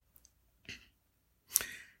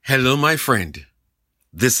Hello, my friend.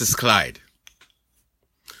 This is Clyde.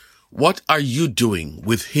 What are you doing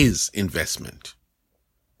with his investment?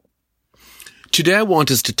 Today I want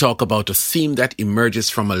us to talk about a theme that emerges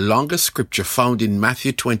from a longer scripture found in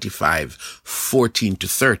Matthew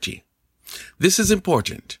 25:14-30. This is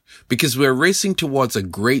important because we're racing towards a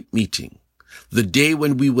great meeting, the day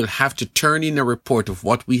when we will have to turn in a report of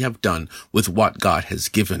what we have done with what God has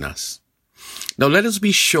given us. Now let us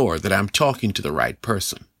be sure that I'm talking to the right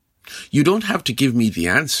person. You don't have to give me the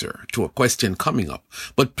answer to a question coming up,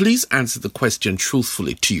 but please answer the question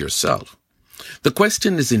truthfully to yourself. The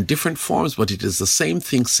question is in different forms, but it is the same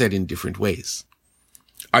thing said in different ways.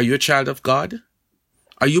 Are you a child of God?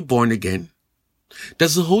 Are you born again?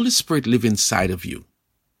 Does the Holy Spirit live inside of you?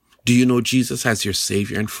 Do you know Jesus as your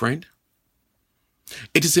Savior and friend?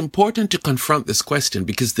 It is important to confront this question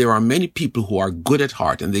because there are many people who are good at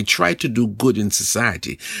heart and they try to do good in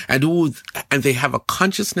society and they have a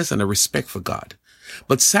consciousness and a respect for God.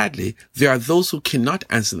 But sadly, there are those who cannot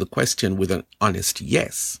answer the question with an honest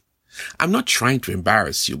yes. I'm not trying to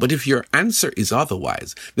embarrass you, but if your answer is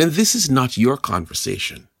otherwise, then this is not your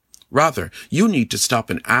conversation. Rather, you need to stop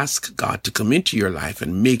and ask God to come into your life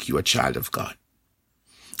and make you a child of God.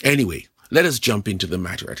 Anyway, let us jump into the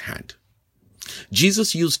matter at hand.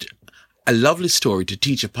 Jesus used a lovely story to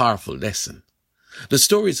teach a powerful lesson. The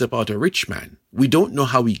story is about a rich man. We don't know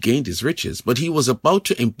how he gained his riches, but he was about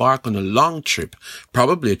to embark on a long trip,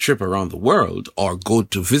 probably a trip around the world, or go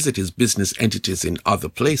to visit his business entities in other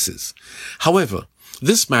places. However,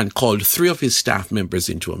 this man called 3 of his staff members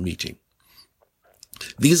into a meeting.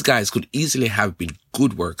 These guys could easily have been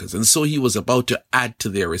good workers, and so he was about to add to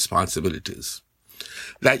their responsibilities.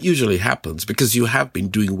 That usually happens because you have been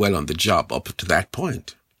doing well on the job up to that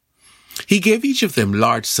point. He gave each of them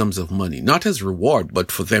large sums of money, not as reward,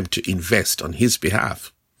 but for them to invest on his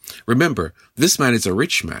behalf. Remember, this man is a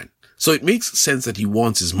rich man, so it makes sense that he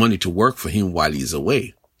wants his money to work for him while he's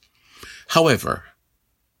away. However,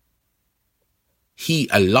 he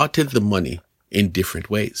allotted the money in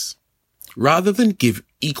different ways. Rather than give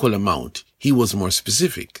equal amount, he was more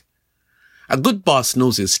specific. A good boss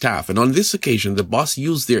knows his staff, and on this occasion, the boss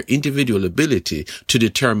used their individual ability to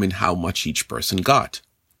determine how much each person got.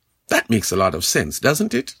 That makes a lot of sense,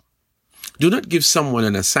 doesn't it? Do not give someone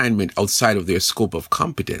an assignment outside of their scope of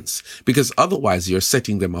competence, because otherwise you're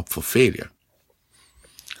setting them up for failure.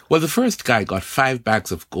 Well, the first guy got 5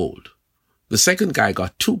 bags of gold. The second guy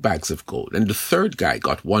got 2 bags of gold, and the third guy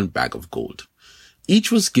got 1 bag of gold.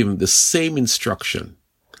 Each was given the same instruction: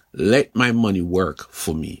 let my money work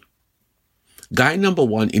for me. Guy number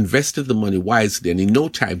 1 invested the money wisely, and in no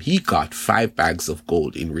time he got 5 bags of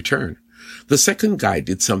gold in return. The second guy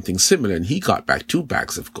did something similar, and he got back 2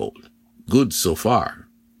 bags of gold. Good so far.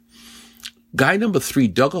 Guy number 3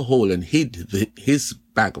 dug a hole and hid his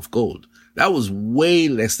bag of gold. That was way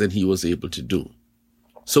less than he was able to do.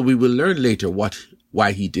 So we will learn later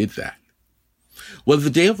why he did that. Well, the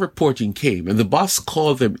day of reporting came, and the boss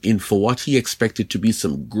called them in for what he expected to be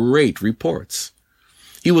some great reports.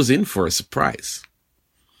 He was in for a surprise.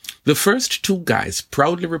 The first 2 guys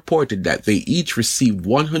proudly reported that they each received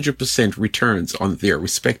 100% returns on their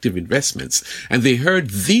respective investments, and they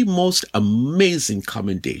heard the most amazing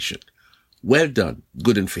commendation. Well done,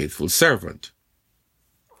 good and faithful servant.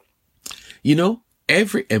 You know,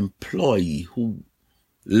 every employee who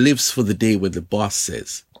lives for the day when the boss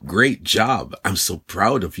says, "Great job, I'm so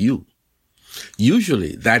proud of you."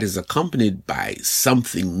 Usually that is accompanied by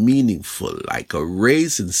something meaningful like a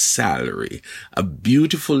raise in salary, a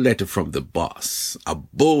beautiful letter from the boss, a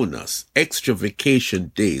bonus, extra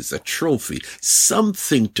vacation days, a trophy,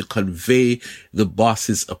 something to convey the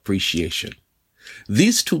boss's appreciation.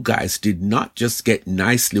 These 2 guys did not just get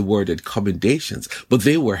nicely worded commendations, but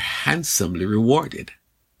they were handsomely rewarded.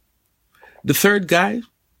 The third guy,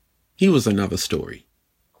 he was another story.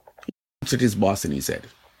 He looked at his boss and he said,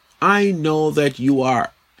 "I know that you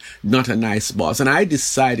are not a nice boss, and I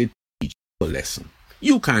decided to teach you a lesson.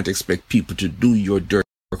 You can't expect people to do your dirty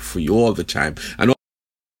work for you all the time and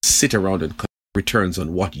sit around and collect returns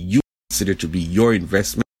on what you consider to be your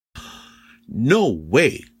investment. No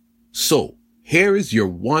way. So, here is your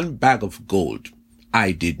 1 bag of gold.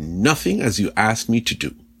 I did nothing as you asked me to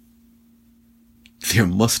do." There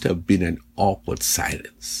must have been an awkward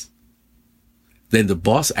silence. Then the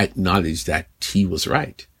boss acknowledged that he was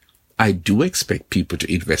right. I do expect people to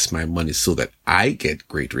invest my money so that I get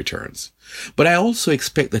great returns. But I also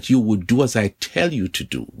expect that you would do as I tell you to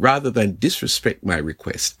do, rather than disrespect my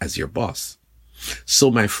request as your boss. So,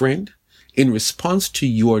 my friend, in response to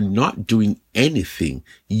your not doing anything,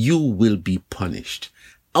 you will be punished.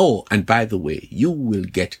 Oh, and by the way, you will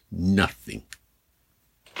get nothing.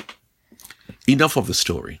 Enough of the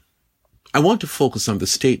story. I want to focus on the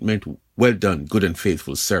statement, "Well done, good and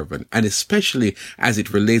faithful servant," and especially as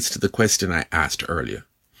it relates to the question I asked earlier.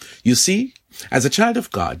 You see, as a child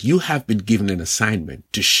of God, you have been given an assignment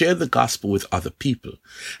to share the gospel with other people.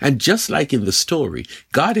 And just like in the story,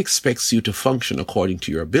 God expects you to function according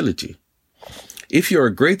to your ability. If you're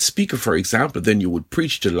a great speaker, for example, then you would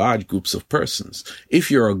preach to large groups of persons.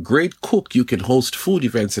 If you're a great cook, you can host food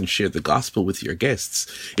events and share the gospel with your guests.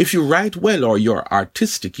 If you write well or you're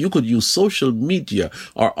artistic, you could use social media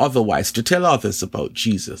or otherwise to tell others about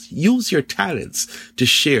Jesus. Use your talents to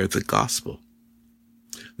share the gospel.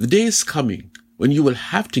 The day is coming when you will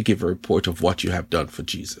have to give a report of what you have done for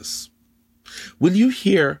Jesus. Will you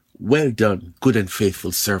hear, "Well done, good and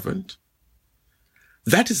faithful servant"?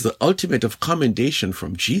 That is the ultimate of commendation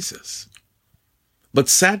from Jesus. But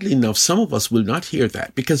sadly enough, some of us will not hear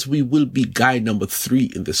that because we will be guy number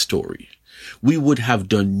 3 in the story. We would have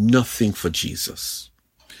done nothing for Jesus.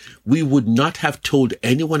 We would not have told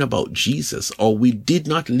anyone about Jesus, or we did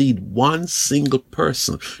not lead one single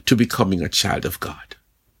person to becoming a child of God.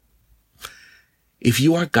 If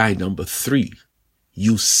you are guy number 3,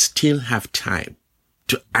 you still have time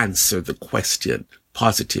to answer the question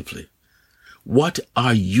positively. What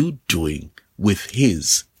are you doing with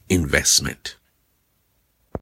his investment?